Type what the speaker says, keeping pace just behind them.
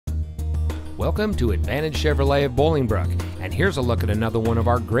Welcome to Advantage Chevrolet of Bolingbrook, and here's a look at another one of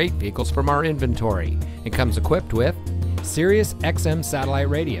our great vehicles from our inventory. It comes equipped with Sirius XM satellite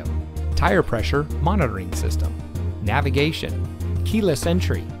radio, tire pressure monitoring system, navigation, keyless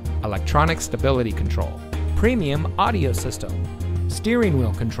entry, electronic stability control, premium audio system, steering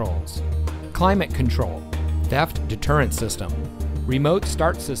wheel controls, climate control, theft deterrent system, remote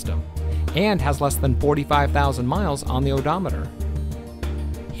start system, and has less than 45,000 miles on the odometer.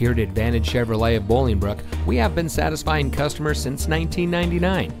 Here at Advantage Chevrolet of Bolingbrook, we have been satisfying customers since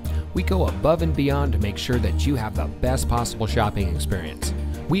 1999. We go above and beyond to make sure that you have the best possible shopping experience.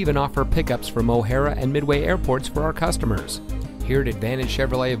 We even offer pickups from O'Hara and Midway airports for our customers. Here at Advantage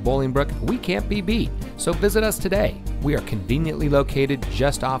Chevrolet of Bolingbrook, we can't be beat, so visit us today. We are conveniently located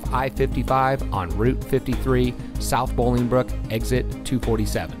just off I-55 on Route 53, South Bolingbrook, exit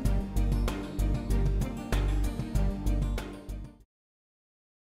 247.